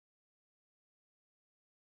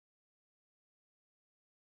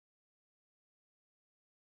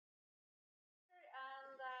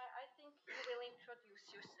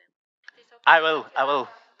I will. I will.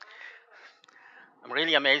 I'm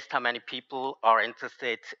really amazed how many people are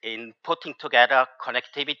interested in putting together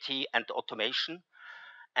connectivity and automation.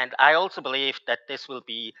 And I also believe that this will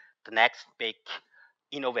be the next big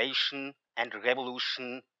innovation and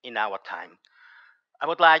revolution in our time. I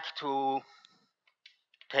would like to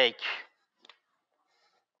take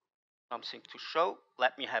something to show.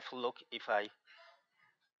 Let me have a look if I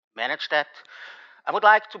manage that. I would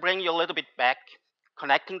like to bring you a little bit back,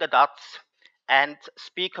 connecting the dots, and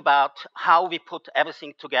speak about how we put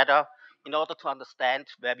everything together in order to understand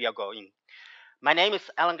where we are going. My name is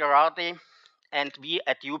Alan Gherardi, and we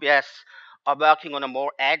at UBS are working on a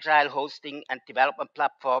more agile hosting and development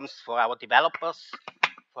platforms for our developers,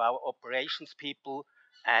 for our operations people,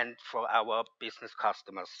 and for our business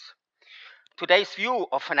customers. Today's view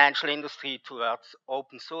of financial industry towards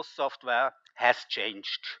open source software has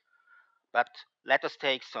changed, but let us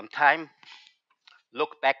take some time,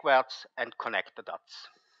 look backwards, and connect the dots.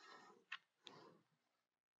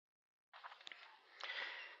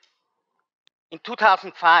 In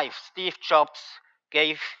 2005, Steve Jobs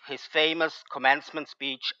gave his famous commencement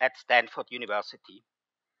speech at Stanford University.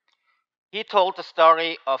 He told the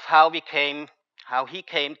story of how he came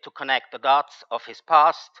to connect the dots of his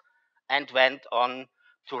past and went on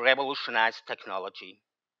to revolutionize technology.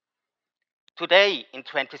 Today, in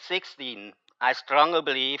 2016, I strongly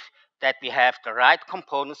believe that we have the right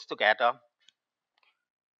components together,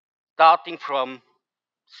 starting from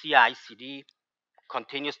CI/CD,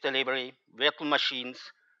 continuous delivery, virtual machines,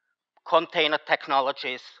 container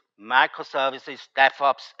technologies, microservices,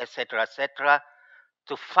 DevOps, etc.,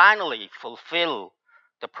 to finally fulfill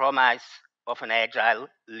the promise of an agile,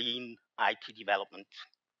 lean IT development.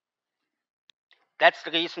 That's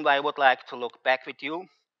the reason why I would like to look back with you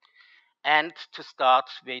and to start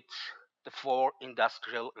with the 4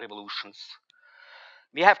 industrial revolutions.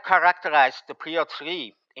 We have characterized the period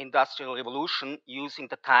 3 industrial revolution using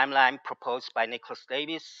the timeline proposed by Nicholas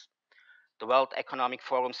Davis, the World Economic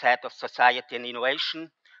Forum's head of society and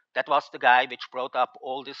innovation. That was the guy which brought up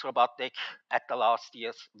all this robotic at the last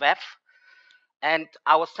year's WEF. And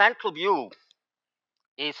our central view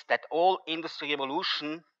is that all industry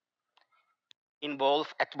revolution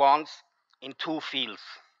involve at once in 2 fields,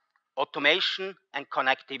 automation and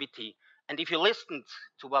connectivity. And if you listened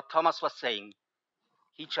to what Thomas was saying,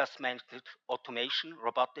 he just mentioned automation,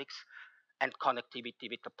 robotics, and connectivity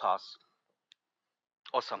with the PaaS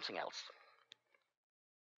or something else.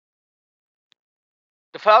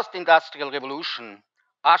 The first industrial revolution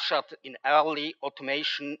ushered in early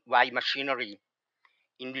automation via machinery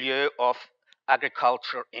in lieu of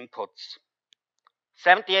agriculture inputs.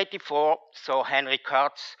 1784 saw Henry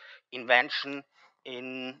Curt's invention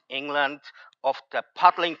in England of the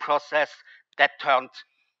puddling process that turned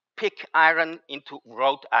pig iron into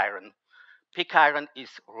wrought iron. Pig iron is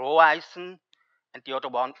Roheisen, and the other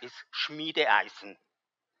one is Schmiedeeisen.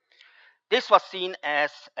 This was seen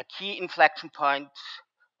as a key inflection point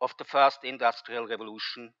of the first industrial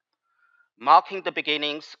revolution, marking the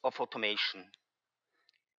beginnings of automation.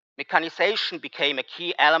 Mechanization became a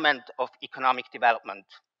key element of economic development,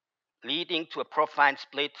 leading to a profound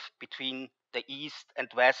split between the East and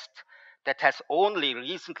West that has only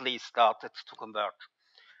recently started to convert.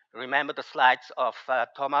 Remember the slides of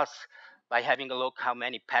Thomas by having a look how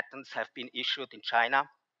many patents have been issued in China?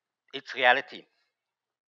 It's reality.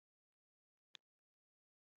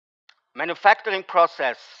 Manufacturing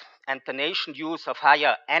process and the nation use of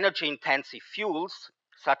higher energy-intensive fuels,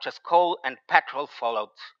 such as coal and petrol, followed,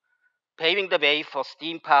 paving the way for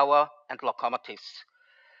steam power and locomotives.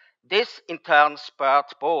 This, in turn, spurred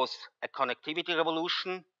both a connectivity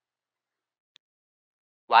revolution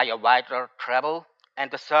via wider travel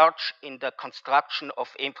and a surge in the construction of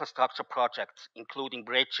infrastructure projects, including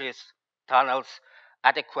bridges, tunnels,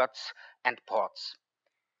 aqueducts, and ports.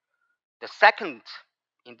 The second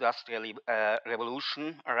industrial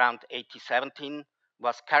revolution around 1817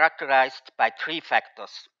 was characterized by 3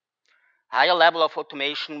 factors: higher level of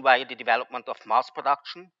automation via the development of mass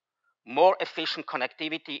production, more efficient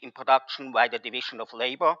connectivity in production via the division of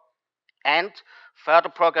labor, and further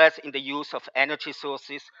progress in the use of energy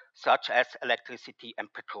sources such as electricity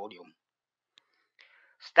and petroleum.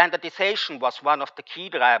 Standardization was one of the key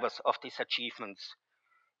drivers of these achievements,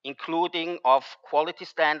 including of quality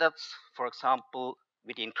standards, for example,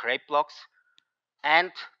 within crate blocks,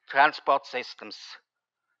 and transport systems,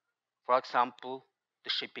 for example, the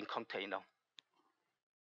shipping container.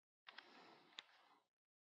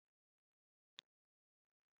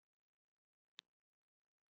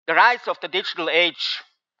 The rise of the digital age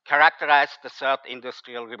characterized the third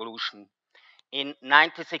industrial revolution. In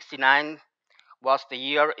 1969, was the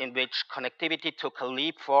year in which connectivity took a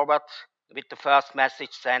leap forward with the first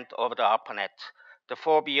message sent over the ARPANET, the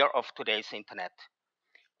forebear of today's internet.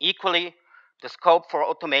 Equally, the scope for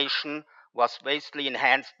automation was vastly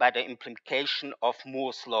enhanced by the implementation of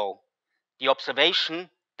Moore's law, the observation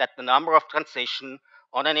that the number of transitions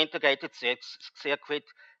on an integrated circuit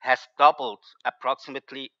has doubled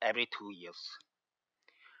approximately every 2 years.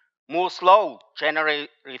 Moore's law generally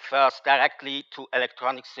refers directly to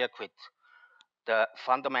electronic circuit, the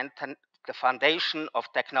foundation of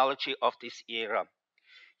technology of this era.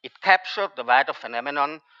 It captured the wider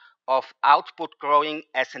phenomenon of output growing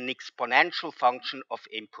as an exponential function of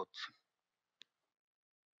input.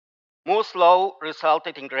 Moore's law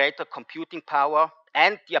resulted in greater computing power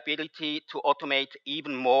and the ability to automate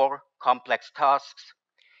even more complex tasks.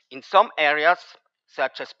 In some areas,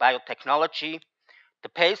 such as biotechnology, the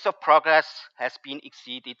pace of progress has been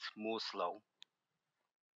exceeded Moore's law.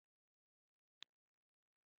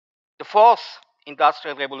 The fourth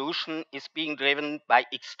industrial revolution is being driven by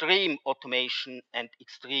extreme automation and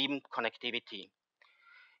extreme connectivity.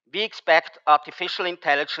 We expect artificial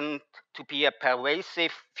intelligence to be a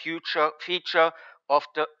pervasive feature of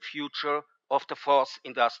the fourth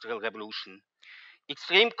industrial revolution.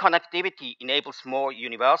 Extreme connectivity enables more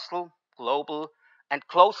universal, global, and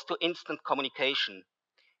close to instant communication.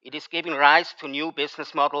 It is giving rise to new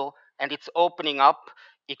business model, and it's opening up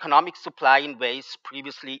economic supply in ways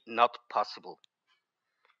previously not possible.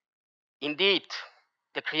 Indeed,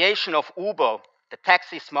 the creation of Uber, the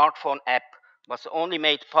taxi smartphone app, was only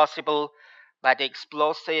made possible by the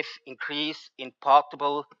explosive increase in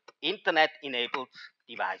portable, internet-enabled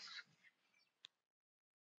devices.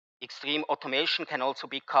 Extreme automation can also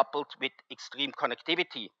be coupled with extreme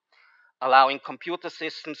connectivity, allowing computer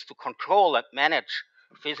systems to control and manage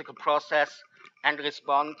physical process and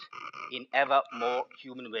respond in ever more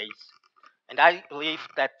human ways. And I believe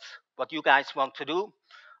that's what you guys want to do.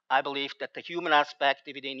 I believe that the human aspect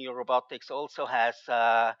within your robotics also has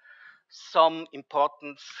some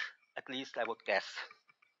importance, at least I would guess.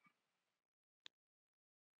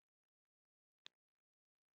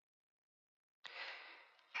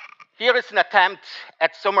 Here is an attempt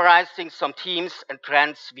at summarizing some themes and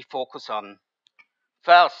trends we focus on.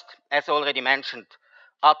 First, as already mentioned,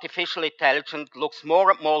 artificial intelligence looks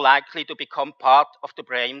more and more likely to become part of the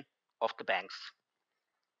brain of the banks.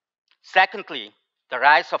 Secondly, the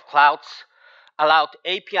rise of clouds allowed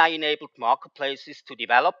API-enabled marketplaces to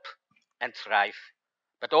develop and thrive,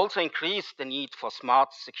 but also increased the need for smart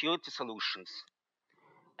security solutions,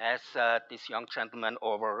 as this young gentleman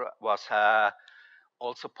over was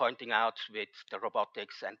also pointing out with the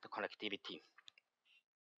robotics and the connectivity.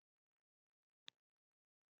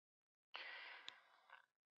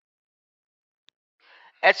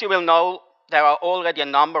 As you will know, there are already a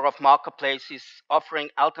number of marketplaces offering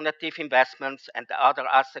alternative investments and other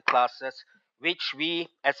asset classes, which we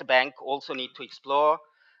as a bank also need to explore.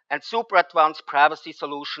 And super advanced privacy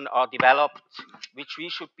solutions are developed, which we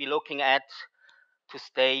should be looking at to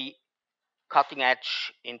stay cutting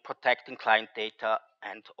edge in protecting client data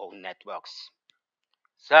and own networks.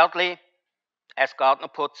 Thirdly, as Gartner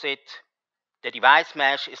puts it, the device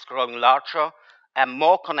mesh is growing larger and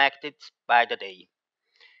more connected by the day,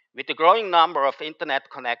 with a growing number of internet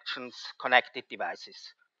connections, connected devices.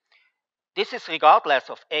 This is regardless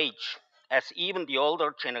of age, as even the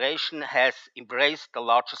older generation has embraced the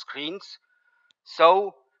larger screens,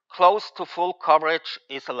 so close to full coverage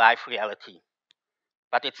is a live reality.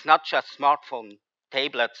 But it's not just smartphones,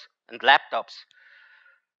 tablets, and laptops.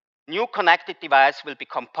 New connected devices will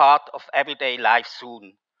become part of everyday life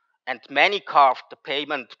soon, and many carve the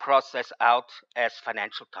payment process out as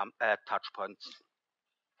financial touchpoints.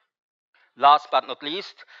 Last but not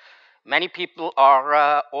least, many people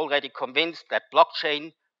are already convinced that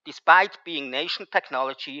blockchain, despite being nation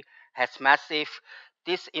technology, has massive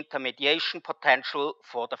disintermediation potential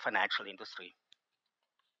for the financial industry.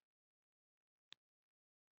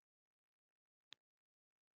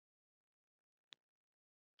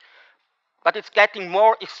 But it's getting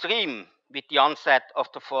more extreme with the onset of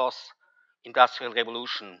the fourth industrial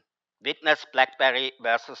revolution. Witness BlackBerry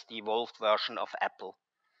versus the evolved version of Apple.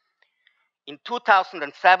 In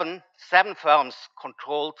 2007, 7 firms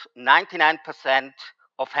controlled 99%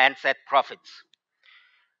 of handset profits.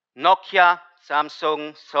 Nokia,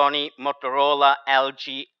 Samsung, Sony, Motorola,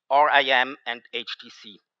 LG, RIM, and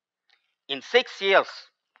HTC. In 6 years,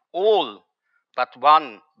 all but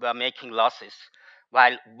one were making losses,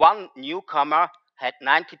 while one newcomer had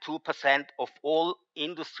 92% of all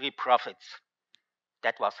industry profits.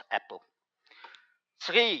 That was Apple.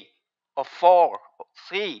 Three of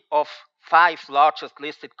 5 largest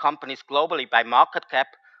listed companies globally by market cap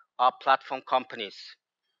are platform companies: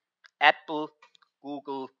 Apple,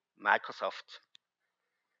 Google, Microsoft.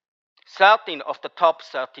 13 of the top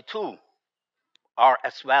 32 are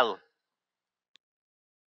as well.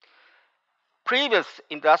 Previous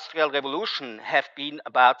industrial revolutions have been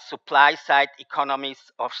about supply-side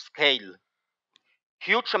economies of scale.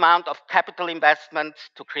 Huge amount of capital investment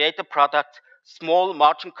to create a product, small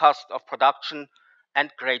margin cost of production,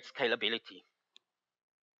 and great scalability.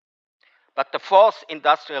 But the fourth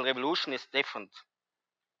industrial revolution is different.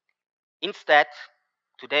 Instead,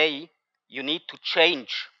 today, you need to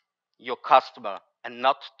change your customer and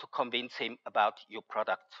not to convince him about your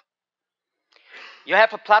product. You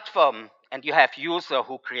have a platform and you have users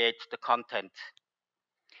who create the content.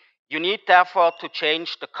 You need therefore to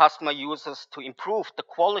change the customer users to improve the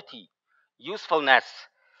quality, usefulness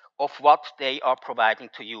of what they are providing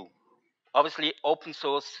to you. Obviously, open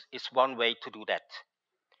source is one way to do that.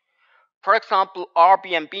 For example,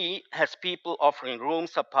 Airbnb has people offering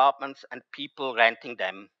rooms, apartments, and people renting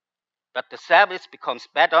them. But the service becomes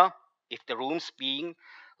better if the rooms being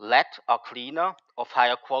let are cleaner, of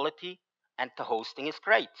higher quality, and the hosting is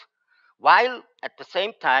great. While at the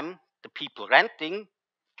same time, the people renting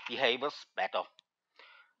behaves better.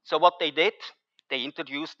 So what they did, they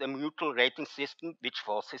introduced a mutual rating system which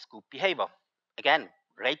forces good behavior. Again,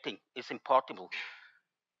 rating is important.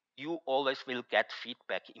 You always will get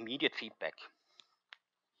feedback, immediate feedback.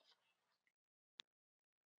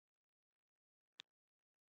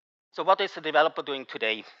 So what is the developer doing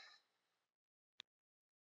today?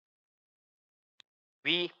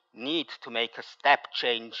 We need to make a step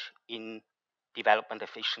change in development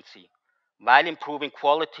efficiency while improving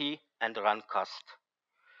quality and run cost.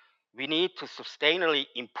 We need to sustainably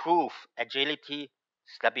improve agility,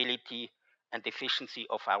 stability, and efficiency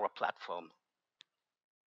of our platform.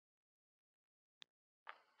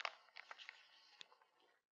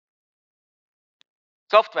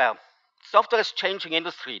 Software. Software is changing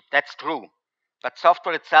industry, that's true. But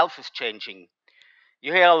software itself is changing.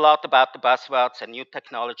 You hear a lot about the buzzwords and new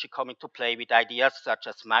technology coming to play with ideas such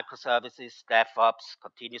as microservices, DevOps,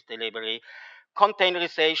 continuous delivery,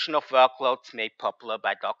 containerization of workloads made popular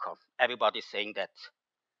by Docker. Everybody's saying that.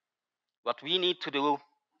 What we need to do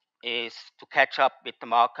is to catch up with the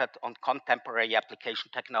market on contemporary application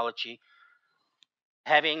technology,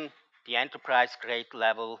 having the enterprise grade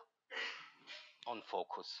level on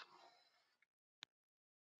focus.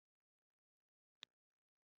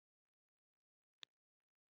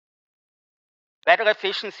 Better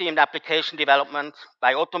efficiency in application development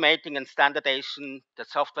by automating and standardizing the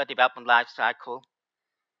software development lifecycle.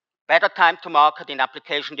 Better time to market in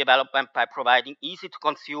application development by providing easy to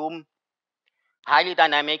consume, highly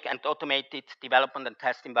dynamic and automated development and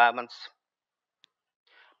test environments.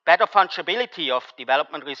 Better fungibility of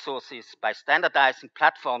development resources by standardizing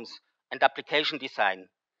platforms and application design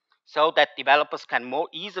so that developers can more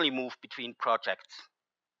easily move between projects.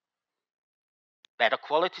 Better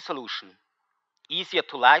quality solution, easier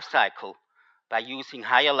to lifecycle by using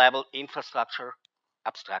higher level infrastructure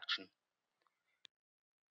abstraction.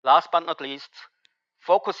 Last but not least,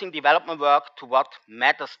 focusing development work to what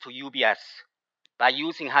matters to UBS by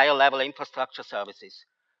using higher level infrastructure services.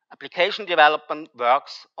 Application development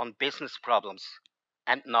works on business problems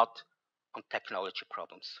and not on technology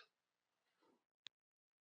problems.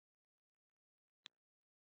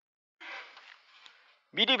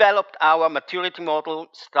 We developed our maturity model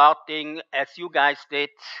starting, as you guys did,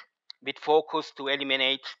 with focus to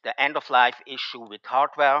eliminate the end-of-life issue with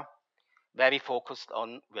hardware, where we focused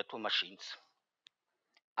on virtual machines.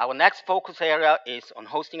 Our next focus area is on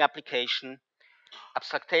hosting application,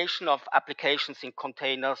 abstraction of applications in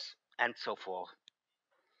containers, and so forth.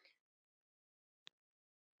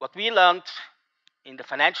 What we learned in the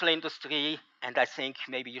financial industry, and I think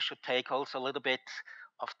maybe you should take also a little bit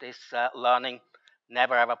of this learning,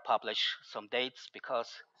 never ever publish some dates because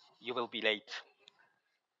you will be late.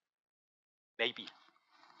 Maybe.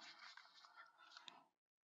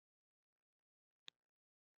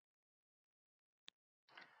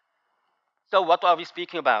 So what are we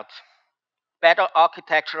speaking about? Better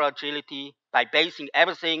architectural agility by basing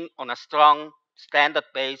everything on a strong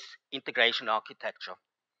standard-based integration architecture.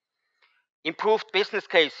 Improved business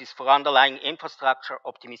cases for underlying infrastructure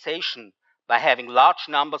optimization by having large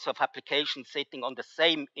numbers of applications sitting on the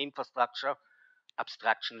same infrastructure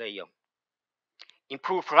abstraction layer.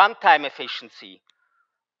 Improve runtime efficiency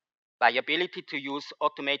by ability to use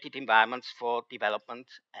automated environments for development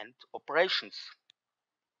and operations.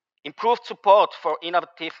 Improved support for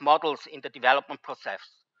innovative models in the development process.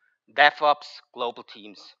 DevOps global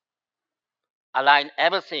teams. align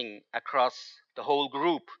everything across the whole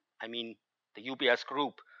group, I mean the UBS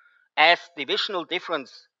group, as divisional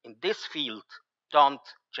difference in this field don't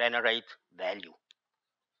generate value.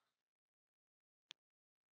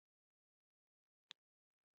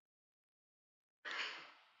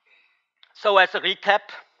 So as a recap,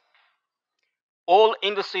 all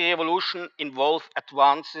industry revolution involve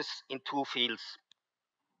advances in two fields.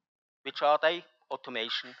 Which are they?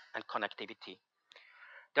 Automation and connectivity.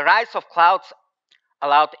 The rise of clouds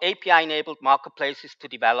allowed API-enabled marketplaces to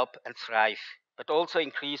develop and thrive, but also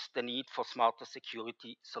increased the need for smarter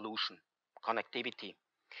security solution, connectivity.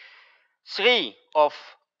 3 of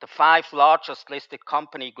the 5 largest listed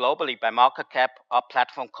companies globally by market cap are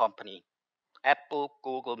platform companies: Apple,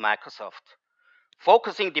 Google, Microsoft,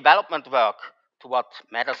 focusing development work to what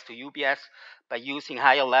matters to UBS by using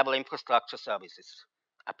higher level infrastructure services.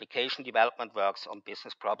 Application development works on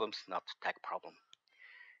business problems, not tech problems.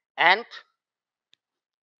 And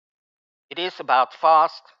it is about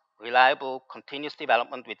fast, reliable, continuous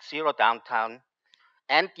development with zero downtime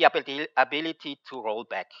and the ability to roll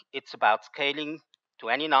back. It's about scaling to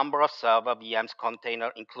any number of server, VMs,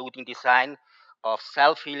 container, including design of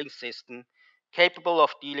self-healing system capable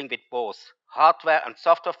of dealing with both hardware and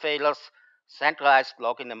software failures, centralized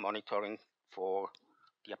login and monitoring for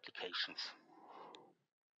the applications.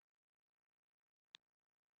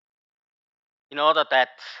 In order that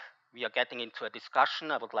we are getting into a discussion,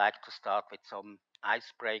 I would like to start with some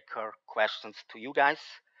icebreaker questions to you guys.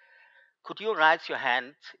 Could you raise your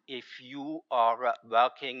hand if you are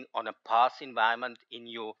working on a PaaS environment in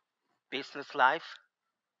your business life?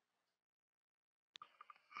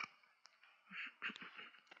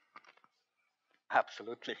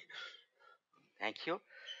 Absolutely. Thank you.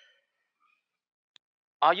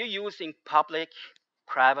 Are you using public,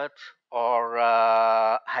 private, or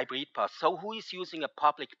hybrid PaaS? So who is using a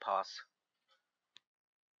public PaaS?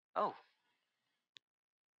 Oh,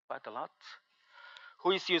 quite a lot.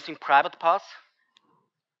 Who is using private PaaS?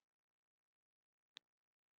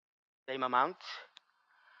 Same amount.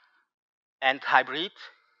 And hybrid?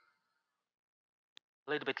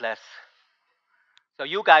 A little bit less. So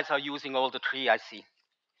you guys are using all the three, I see.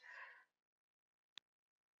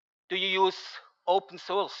 Do you use open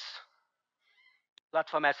source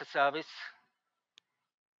platform as a service?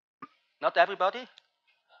 Not everybody?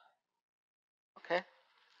 Okay.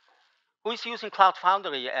 Who is using Cloud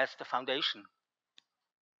Foundry as the foundation?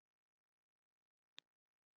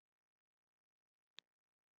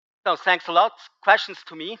 So thanks a lot. Questions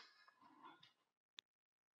to me?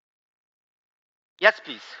 Yes,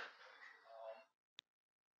 please.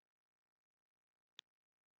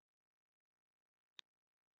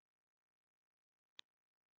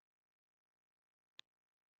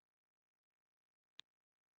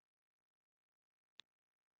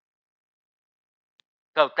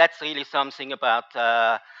 So that's really something about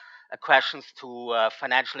questions to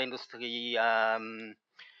financial industry,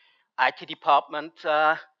 IT department.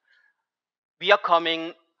 We are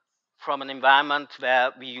coming from an environment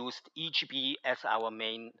where we used EGB as our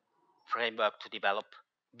main framework to develop.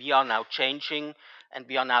 We are now changing, and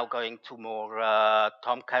we are now going to more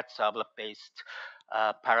Tomcat servlet-based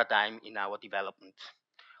paradigm in our development,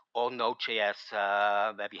 or Node.js,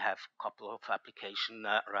 where we have a couple of applications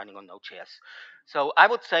running on Node.js. So I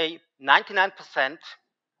would say 99%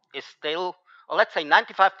 is still, or let's say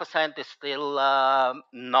 95% is still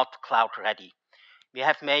not cloud ready. We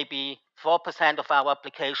have maybe 4% of our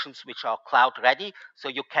applications which are cloud ready, so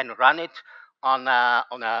you can run it on a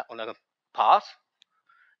PaaS,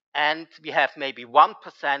 and we have maybe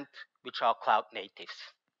 1% which are cloud natives.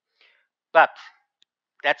 But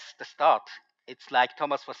that's the start. It's like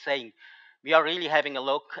Thomas was saying, we are really having a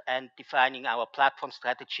look and defining our platform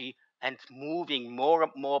strategy and moving more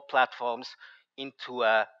and more platforms into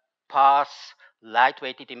a PaaS,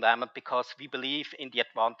 lightweighted environment, because we believe in the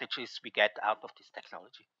advantages we get out of this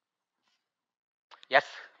technology. Yes?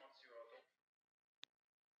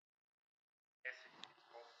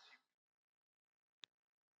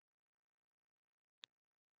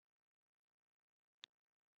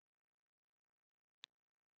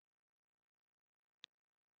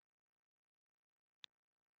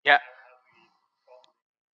 Yeah.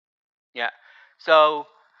 Yeah. So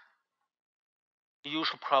the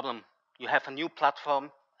usual problem, you have a new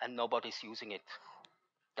platform and nobody's using it.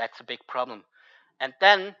 That's a big problem. And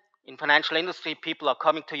then in financial industry, people are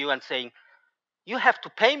coming to you and saying, you have to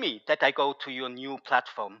pay me that I go to your new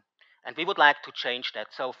platform. And we would like to change that.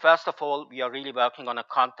 So first of all, we are really working on a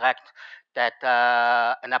contract that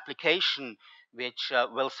an application which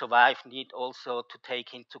will survive need also to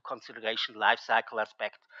take into consideration life cycle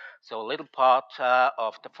aspect. So a little part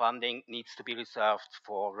of the funding needs to be reserved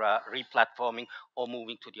for replatforming or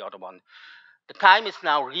moving to the other one. The time is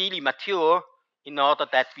now really mature in order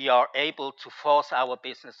that we are able to force our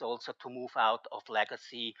business also to move out of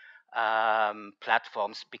legacy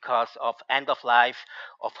platforms because of end of life,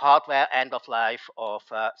 of hardware end of life, of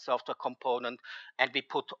software component, and we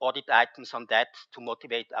put audit items on that to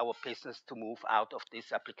motivate our business to move out of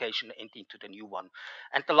this application and into the new one.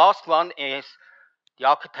 And the last one is the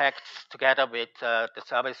architects together with the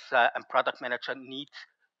service and product manager need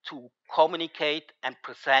to communicate and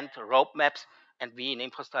present roadmaps, and we in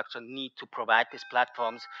infrastructure need to provide these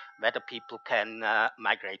platforms where the people can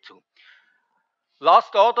migrate to.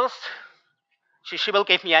 Last orders, she will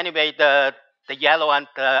give me anyway the yellow and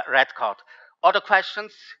the red card. Other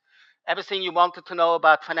questions? Everything you wanted to know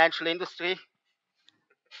about financial industry?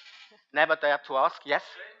 Never dare to ask, yes?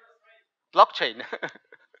 Blockchain.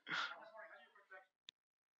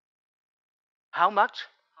 How much?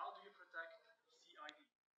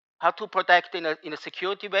 How to protect in a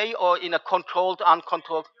security way or in a controlled,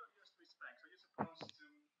 uncontrolled?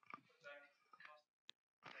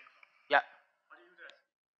 Yeah,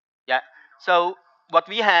 yeah. So what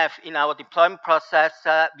we have in our deployment process,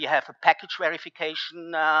 we have a package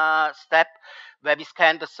verification step where we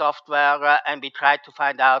scan the software and we try to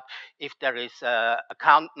find out if there is a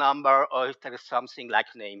account number or if there is something like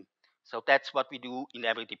name. So that's what we do in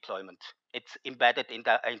every deployment. It's embedded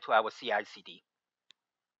into our CI/CD.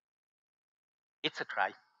 It's a try.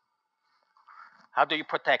 How do you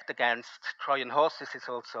protect against Trojan horses is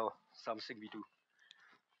also something we do.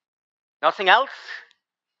 Nothing else?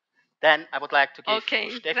 Then I would like to give Okay,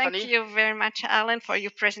 Stephanie. thank you very much, Alan, for your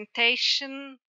presentation.